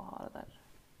drömt om att ha det där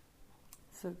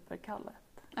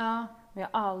superkallet. Ja. Men jag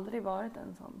har aldrig varit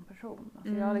en sån person.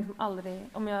 Alltså, jag har liksom aldrig,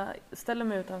 om jag ställer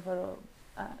mig utanför och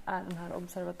är den här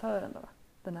observatören då,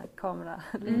 den här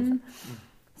kameralinsen,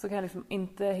 så kan jag liksom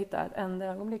inte hitta ett enda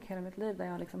ögonblick i hela mitt liv där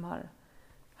jag liksom har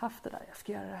haft det där, jag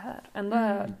ska göra det här. Ändå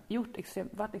har jag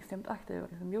varit extremt aktiv och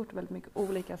liksom gjort väldigt mycket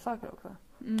olika saker också.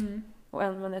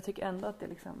 Men jag tycker ändå att det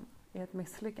liksom är ett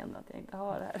misslyckande att jag inte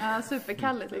har det här. Ja,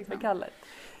 superkallet liksom. Superkallet.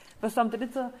 Men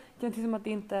samtidigt så känns det som att det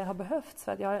inte har behövts,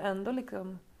 för att jag har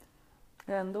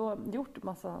ändå gjort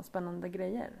massa spännande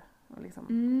grejer och liksom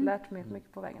lärt mig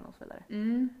mycket på vägen och så vidare.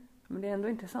 Men det är ändå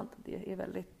intressant att det är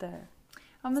väldigt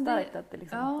starkt att det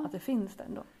liksom, att det finns där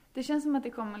ändå. Det känns som att det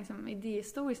kommer liksom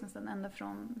idéhistoriskt nästan ända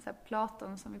från så här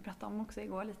Platon, som vi pratade om också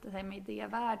igår, lite så här med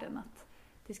idévärlden, att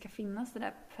det ska finnas det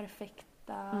där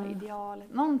perfekta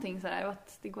idealet, någonting sådär, och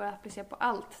att det går att applicera på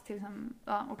allt, till exempel,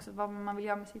 också vad man vill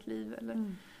göra med sitt liv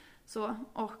eller så.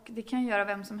 Och det kan göra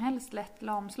vem som helst lätt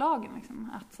lamslagen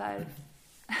liksom, att så här,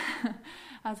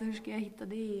 alltså hur ska jag hitta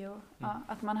det, och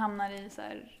att man hamnar i så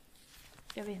här,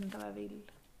 jag vet inte vad jag vill,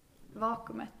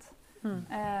 vakuumet.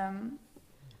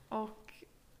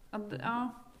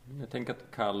 Jag tänker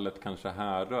att kallet kanske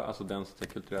härrör, alltså den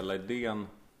kulturella idén,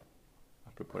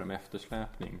 apropå det med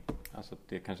eftersläpning, alltså att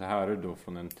det kanske härrör då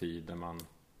från en tid där man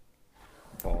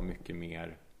var mycket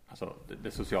mer, alltså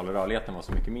det sociala rörligheten var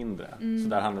så mycket mindre. Så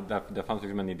där fanns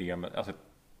liksom en idé med, alltså,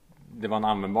 det var en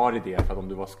användbar idé för att om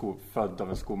du var född av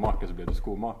en skomakare så blev du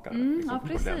skomakare. Ja,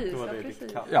 precis.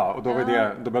 Ja, och då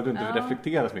behövde du inte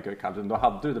reflektera så mycket över kallet, då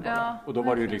hade du det bara. Och då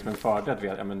var det ju liksom en fördel att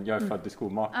veta, jag är född i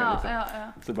skomakare. Liksom.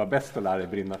 Så det var bäst att lära dig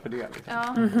brinna för det.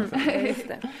 Liksom.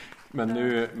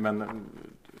 Men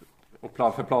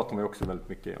för Platon var ju också väldigt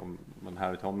mycket, om man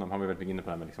hör till honom, han var väldigt mycket inne på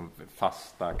det här med liksom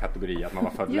fasta kategorier, att man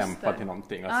var född lämpad till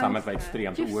någonting, och samhället var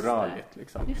extremt orörligt.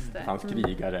 Liksom. Det fanns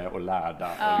krigare och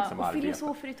lärda och liksom och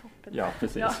filosofer i toppen. Ja,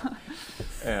 precis.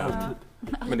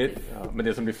 Men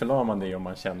det som blir förlamande är om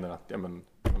man känner att, som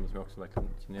jag också verkligen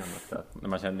känner igen, att när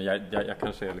man känner jag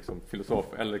kanske är liksom filosof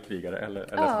eller krigare eller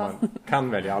så man kan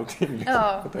välja allting.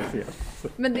 Liksom,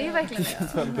 men det är verkligen det.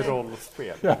 Som ett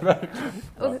rollspel. Ja,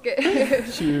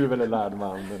 verkligen. Tjuv eller lärd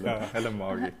man. Eller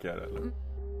magiker. Eller.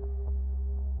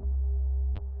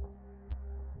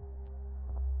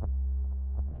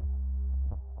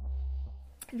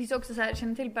 Det finns också så här,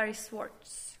 känner till Barry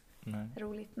Schwartz? Nej.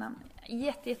 Roligt namn.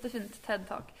 Jättefint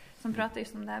TED-talk som pratar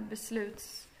just om det här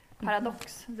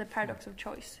beslutsparadox, The Paradox of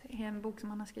Choice. Det är en bok som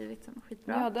han har skrivit som är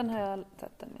skitbra. Ja, den har jag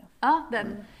sett den. Ja,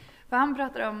 den. För han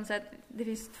pratar om så att det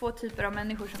finns 2 typer av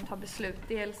människor som tar beslut.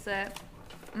 Dels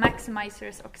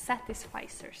maximizers och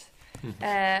satisficers.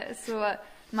 Så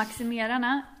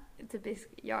maximerarna,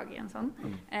 typiskt jag är en sån,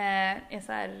 är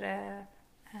så här,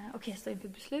 okej, jag står inför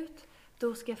beslut.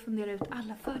 Då ska jag fundera ut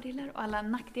alla fördelar och alla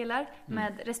nackdelar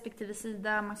med respektive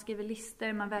sida. Man skriver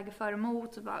listor, man väger för och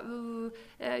emot. Så bara,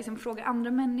 liksom frågar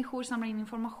andra människor, samlar in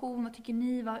information. Vad tycker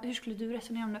ni? Hur skulle du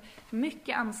resonera om det?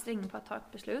 Mycket ansträngning på att ta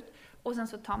ett beslut. Och sen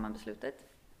så tar man beslutet.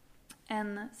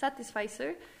 En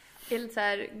satisficer är lite så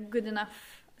här good enough.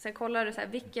 Så jag kollar så här,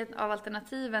 vilket av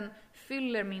alternativen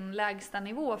fyller min lägsta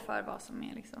nivå för vad som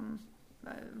är liksom,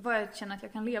 vad jag känner att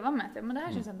jag kan leva med. Men det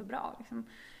här känns ändå bra. Liksom.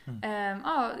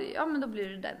 Men då blir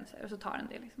det den. Och så tar den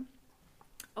det. Liksom.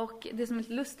 Och det som är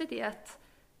lite lustigt är att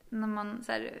när man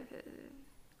så här,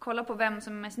 kollar på vem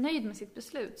som är mest nöjd med sitt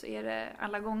beslut, så är det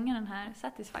alla gånger den här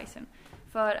satisficern.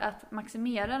 För att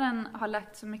maximeraren har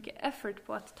lagt så mycket effort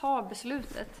på att ta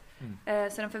beslutet.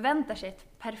 Så den förväntar sig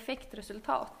ett perfekt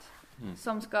resultat.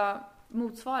 Som ska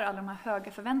motsvara alla de här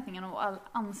höga förväntningarna och all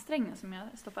ansträngning som jag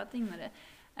stoppat in i det.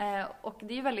 Och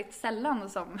det är väldigt sällan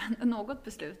som något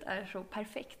beslut är så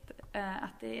perfekt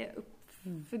att det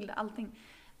uppfyller allting.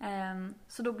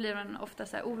 Så då blir man ofta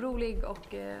så här orolig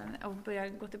och börjar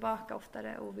gå tillbaka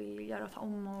oftare och vill göra och ta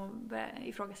om och börja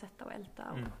ifrågasätta och älta.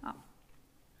 Och,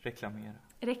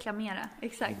 Reklamera,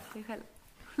 exakt, det själv.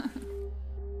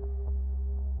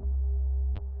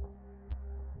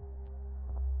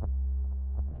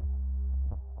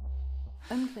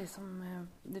 En grej som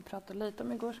vi pratade lite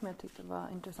om igår som jag tyckte var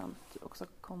intressant också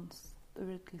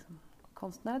ur ett liksom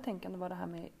konstnärligt tänkande var det här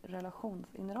med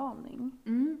relationsinramning.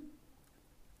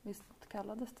 Visst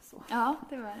kallades det så? Ja,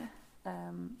 det var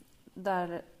det.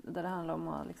 Där det handlar om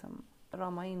att liksom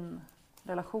rama in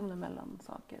relationer mellan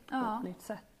saker på ett nytt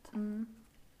sätt.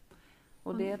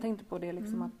 Och det jag tänkte på det är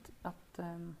liksom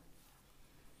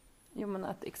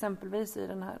att exempelvis i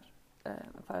den här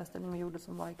föreställningen vi gjorde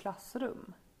som var i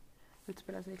klassrum,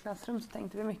 utspelar sig i klassrum, så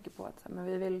tänkte vi mycket på att men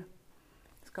vi vill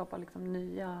skapa liksom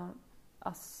nya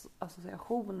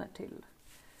associationer till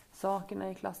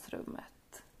sakerna i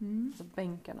klassrummet. Alltså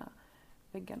bänkarna,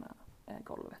 väggarna,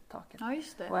 golvet, taket. Ja,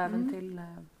 just det. Och även till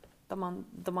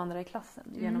de andra i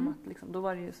klassen. Genom att liksom, då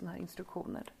var det ju såna här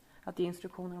instruktioner. Att ge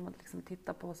instruktioner om att liksom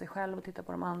titta på sig själv och titta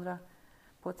på de andra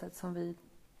på ett sätt som vi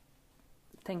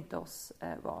tänkte oss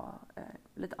var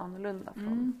lite annorlunda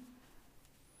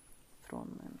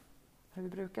från hur vi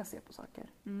brukar se på saker.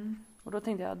 Och då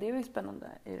tänkte jag att det är ju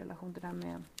spännande i relation till det här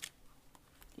med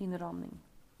inramning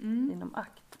inom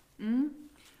akt.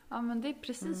 Ja, men det är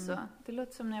precis så. Det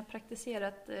låter som när jag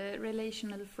praktiserat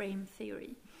relational frame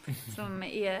theory. Som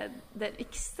är den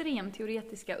extremt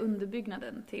teoretiska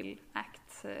underbyggnaden till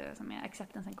ACT, som är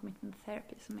Acceptance and Commitment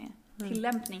Therapy, som är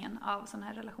tillämpningen av sån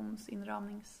här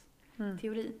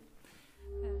relationsinramningsteori.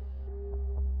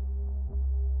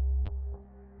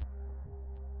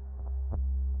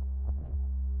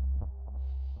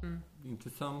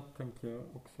 Intressant tänker jag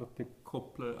också att det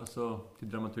kopplar alltså till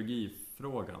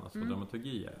dramaturgifrågan, alltså vad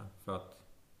dramaturgi är. För att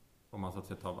om man så att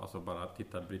säga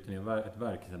bryter ner ett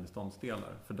verk i sina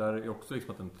beståndsdelar. För där är också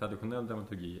liksom att en traditionell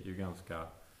dramaturgi är ju ganska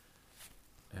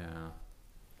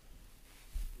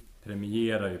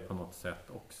premierar ju på något sätt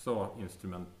också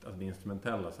det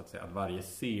instrumentella, så att säga, att varje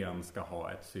scen ska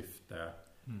ha ett syfte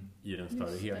i den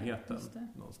större helheten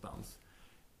någonstans.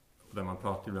 där man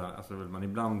pratar ibland, alltså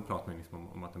ibland pratar man liksom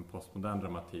om att en postmodern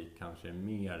dramatik kanske är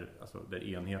mer, alltså där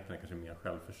enheterna kanske är mer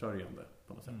självförsörjande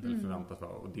på något sätt, eller förväntas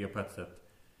vara, och det på ett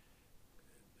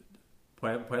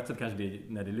sätt kanske det,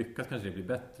 när det lyckas kanske det blir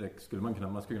bättre,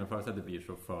 man skulle kunna förutsätta att det blir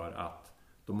så, för att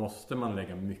då måste man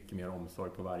lägga mycket mer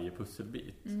omsorg på varje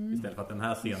pusselbit. Istället för att den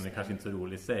här scenen är kanske inte så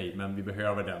rolig i sig, men vi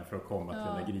behöver den för att komma till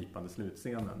den här gripande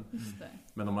slutscenen.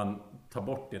 Men om man tar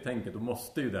bort det tänket, då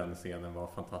måste ju den scenen vara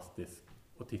fantastisk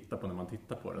att titta på när man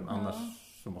tittar på den. Annars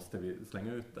så måste vi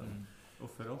slänga ut den. Och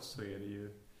för oss så är det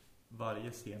ju,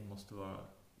 varje scen måste vara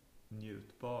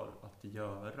njutbar att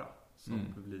göra som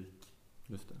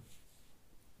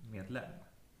publikmedlem.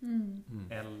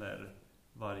 Eller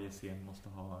varje scen måste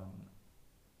ha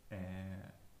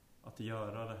att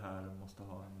göra det här måste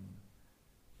ha en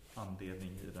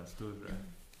anledning i den större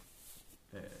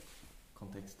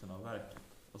kontexten av verket.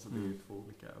 Alltså det är ju två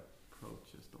olika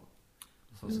approaches då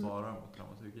som svarar mot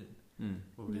dramaturgin.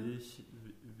 Och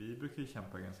vi brukar ju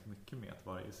kämpa ganska mycket med att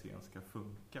varje scen ska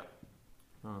funka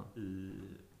i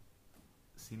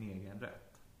sin egen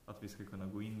rätt. Att vi ska kunna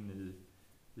gå in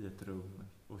i ett rum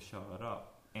och köra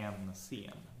en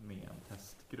scen med en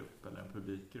testgrupp eller en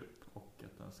publikgrupp, och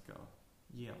att den ska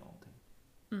ge någonting.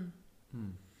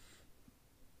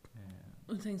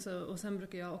 Och sen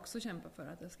brukar jag också kämpa för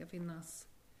att det ska finnas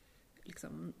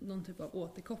liksom någon typ av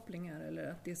återkopplingar,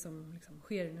 eller att det som liksom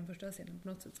sker i den första scenen på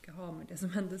något sätt ska ha med det som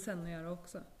händer sen att göra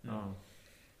också.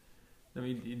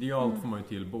 Idealt får man ju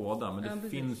till båda, men det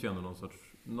finns ju ändå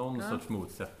någon sorts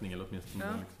motsättning, eller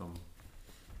åtminstone liksom.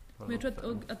 Men jag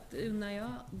tror att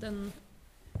när den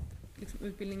liksom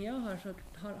utbildning jag har, så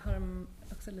har de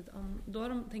också lite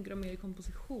tänker de mer i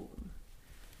komposition.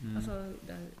 Alltså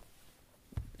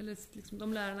eller liksom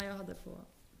de lärarna jag hade på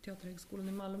Teaterhögskolan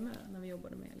i Malmö, när vi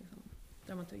jobbade med liksom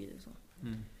dramaturgi och så.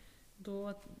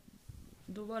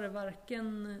 Då var det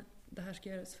varken det här ska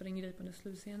göras för den gripande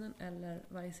slutscenen eller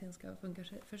varje scen ska funka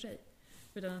för sig,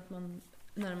 utan att man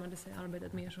närmade sig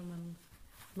arbetet mer som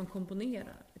man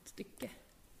komponerar ett stycke.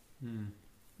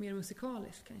 Mer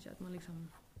musikaliskt kanske, att man liksom,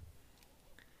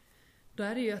 då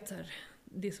är det ju att så här,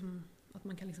 det är som att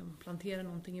man kan liksom plantera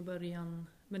någonting i början,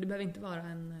 men det behöver inte vara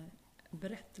en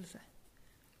berättelse.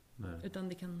 Nej. Utan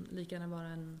det kan lika gärna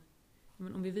vara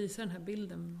om vi visar den här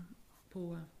bilden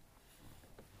på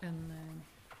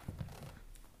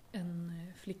en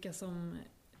flicka som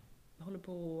håller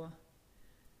på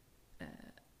att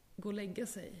gå och lägga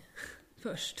sig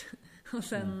först, och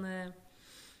sen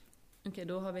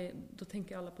då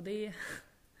tänker alla på det.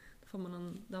 Då har man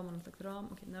en slags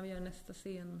ram. När vi gör nästa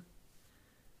scen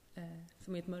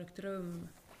som är ett mörkt rum,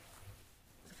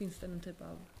 så finns det en typ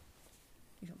av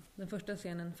liksom, den första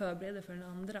scenen förbereder för den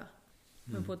andra,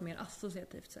 men på ett mer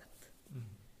associativt sätt.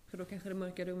 För då kanske det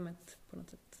mörka rummet på något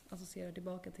sätt associerar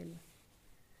tillbaka till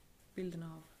bilden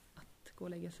av att gå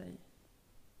och lägga sig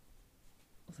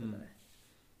och så vidare.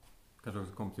 Kanske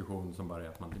också komposition som bara är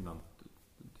att man ibland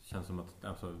känns som att,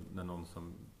 alltså, när någon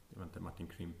som Martin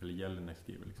Krimp eller Jelinek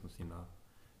skriver liksom sina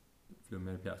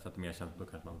flummigare pjäser, att det mer känns, då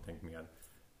kanske man tänkt mer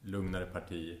lugnare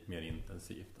parti, mer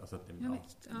intensivt, alltså att det är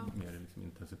mer liksom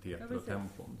intensitet och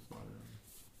tempon snarare.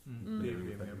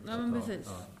 Men precis.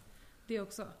 Det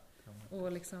också.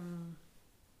 Och liksom,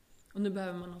 och nu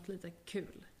behöver man något lite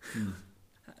kul.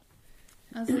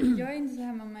 Alltså jag är inte så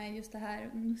hemma med just det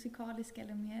här musikaliska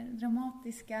eller mer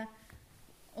dramatiska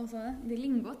och så, det är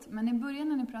lingot. Men i början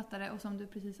när ni pratade, och som du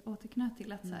precis återknöt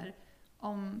till, att så här,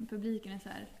 om publiken är så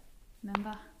här, men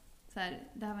va? Så här,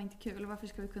 det här var inte kul, varför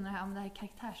ska vi kunna det här, om det här är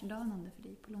karaktärsdanande för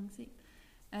dig på lång sikt?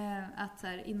 Att så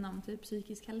här, inom typ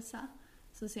psykisk hälsa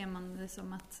så ser man det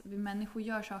som att vi människor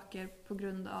gör saker på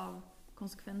grund av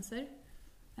konsekvenser.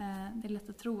 Det är lätt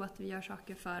att tro att vi gör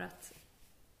saker för att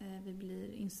vi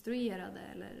blir instruerade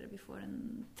eller vi får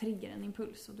en trigger, en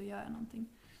impuls, och då gör jag någonting.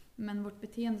 Men vårt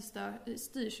beteende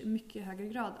styrs i mycket högre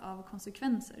grad av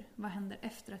konsekvenser. Vad händer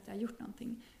efter att jag har gjort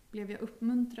någonting? Blev jag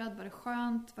uppmuntrad? Var det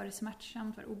skönt? Var det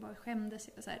smärtsamt? Var det obehagligt? Skämdes?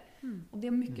 Så här. Och det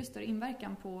har mycket större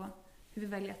inverkan på hur vi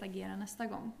väljer att agera nästa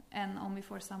gång än om vi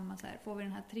får samma så här, får vi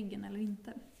den här triggern eller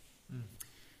inte.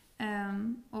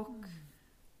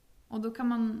 Och då kan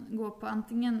man gå på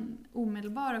antingen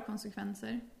omedelbara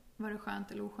konsekvenser. Var det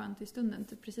skönt eller oskönt i stunden?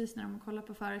 Typ precis när de kollar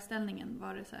på föreställningen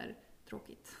var det så här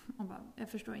tråkigt. Och bara, jag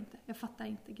förstår inte. Jag fattar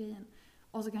inte grejen.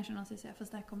 Och så kanske någon säger,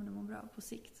 fast det här kommer du må bra på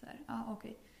sikt. Så här,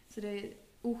 okej. Så det är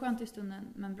oskönt i stunden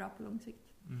men bra på lång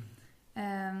sikt.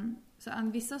 Så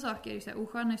vissa saker är så här,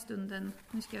 osköna i stunden.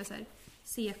 Nu ska jag säga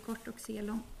C-kort och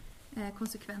C-lång.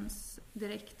 Konsekvens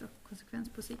direkt och konsekvens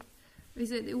på sikt. Det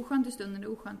är oskönt i stunden, det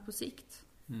är oskönt på sikt.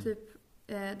 Typ,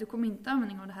 du kommer inte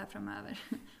användning av det här framöver.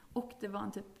 och det var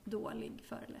en typ dålig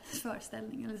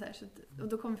föreställning eller så här, och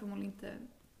då kommer jag förmodligen inte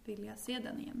vilja se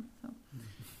den igen. Så.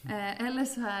 Eller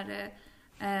så här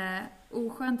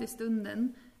oskönt i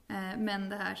stunden, men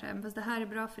det här så här, fast det här är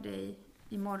bra för dig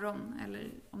imorgon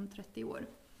eller om 30 år.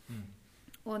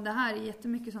 Och det här är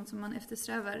jättemycket sånt som man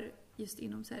eftersträvar just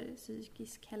inom så här,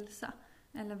 psykisk hälsa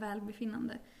eller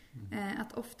välbefinnande.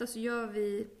 Att ofta så gör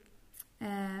vi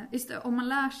just det, om man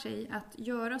lär sig att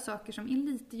göra saker som är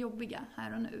lite jobbiga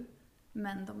här och nu,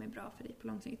 men de är bra för dig på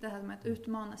lång sikt. Det här med att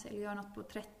utmana sig eller göra något på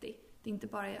 30. Det är inte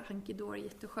bara hanky-dory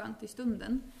jätteskönt i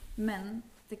stunden, men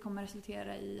det kommer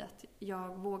resultera i att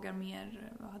jag vågar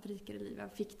mer och ha ett rikare liv.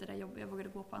 Jag fick det där jobbet, jag vågade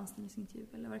gå på anställningsintervju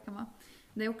eller vad det kan vara.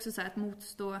 Det är också så här att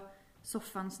motstå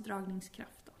soffans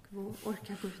dragningskraft och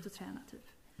orka gå ut och träna typ.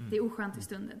 Det är oskönt i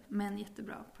stunden, men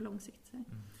jättebra på lång sikt.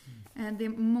 Det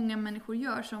många människor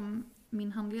gör, som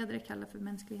min handledare kallar för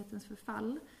mänsklighetens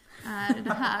förfall, är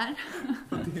det här.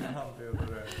 Din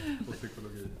handledare på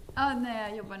psykologi? Ja, när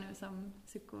jag jobbar nu som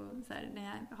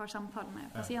när jag har samtal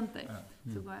med patienter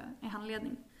så går jag i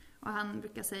handledning. Och han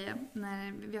brukar säga,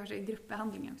 när vi har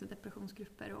gruppbehandlingar, också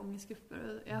depressionsgrupper och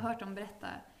ångestgrupper, och jag har hört dem berätta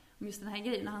om just den här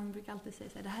grejen, och han brukar alltid säga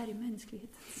så här, det här är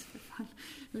mänsklighetens förfall,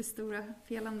 eller stora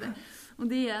felande. Och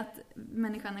det är att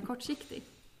människan är kortsiktig.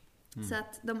 Så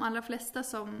att de allra flesta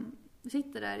som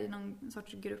sitter där i någon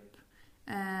sorts grupp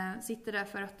sitter där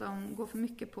för att de går för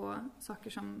mycket på saker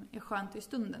som är skönt i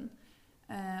stunden.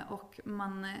 Och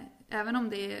även om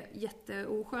det är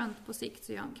jätteoskönt på sikt,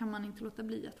 så kan man inte låta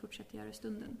bli att fortsätta göra i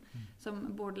stunden.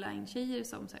 Som borderline-tjejer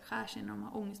som så här, skär sig när de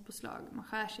har ångestpåslag. Man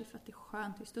skär sig för att det är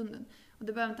skönt i stunden. Och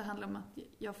det behöver inte handla om att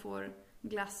jag får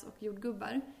glass och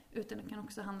jordgubbar, utan det kan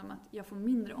också handla om att jag får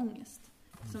mindre ångest.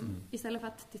 Som, istället för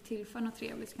att det tillför något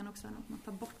trevligt, så kan det också handla om att man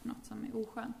tar bort något som är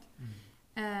oskönt.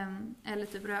 Eller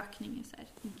typ rökning är så här,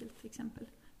 ett enkelt exempel.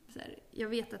 Så här, jag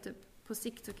vet att typ, på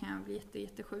sikt så kan jag bli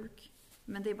jättesjuk,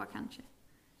 men det är bara kanske.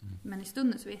 Men i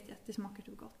stunden så vet jag att det smakar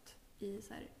typ gott i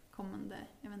så här kommande,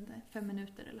 jag vet inte, 5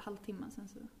 minuter eller halvtimme sen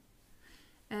så.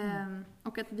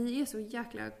 Och att vi är så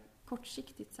jäkla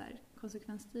kortsiktigt så här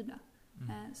konsekvensstyrda.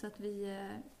 Så att vi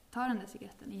tar den där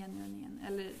cigaretten igen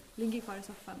eller ligger kvar i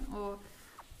soffan. Och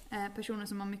personer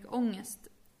som har mycket ångest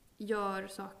gör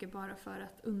saker bara för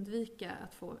att undvika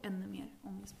att få ännu mer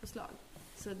ångestpåslag.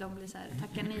 Så de blir så här,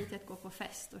 tackar nej till att gå på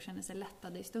fest och känner sig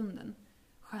lättade i stunden.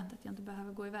 Skönt att jag inte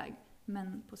behöver gå iväg.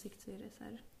 Men på sikt så är det så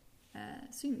här,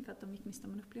 synd för att de gick miste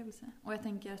om en upplevelse. Och jag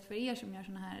tänker att för er som gör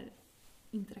såna här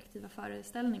interaktiva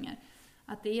föreställningar,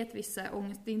 att det är ett vissa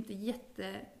ångest, det är inte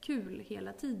jättekul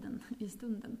hela tiden i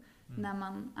stunden när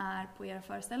man är på era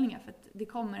föreställningar. För att det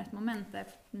kommer ett moment där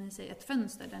ni säger ett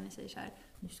fönster där ni säger så här,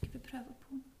 nu ska vi pröva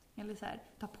på. Eller så här,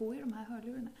 ta på er de här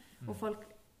hörlurarna. Och folk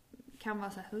kan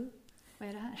vara så här, vad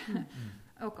är det här?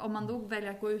 Och om man då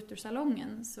väljer att gå ut ur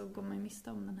salongen, så går man ju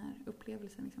miste om den här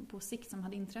upplevelsen liksom, på sikt, som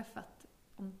hade inträffat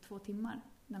om 2 timmar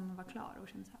när man var klar och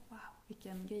kände så här, wow,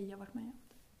 vilken grej jag varit med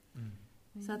om.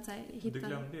 Så att, så här, hitta... Du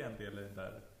glömde en del i den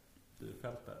där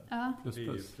fälten. Ja. Det är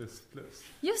ju plus.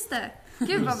 Just det,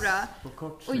 gud vad bra.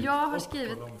 Och jag har och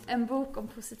skrivit en bok om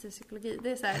positiv psykologi.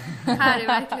 Det är så här är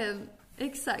verkligen,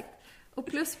 exakt. Och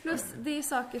plus, det är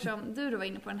saker som du då var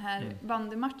inne på, den här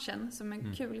bandymatchen som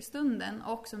är kul i stunden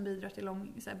och som bidrar till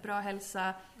så här, bra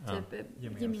hälsa, typ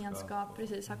gemenskap,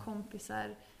 precis, ha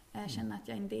kompisar, känna att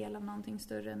jag är en del av någonting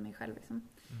större än mig själv liksom.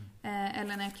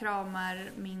 Eller när jag kramar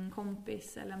min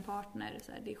kompis eller en partner,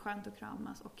 så här, det är skönt att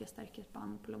kramas och jag stärker ett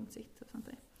band på lång sikt och sånt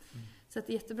där. Så att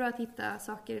det är jättebra att hitta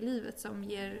saker i livet som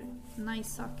ger nice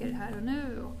saker här och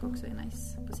nu och också är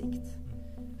nice på sikt.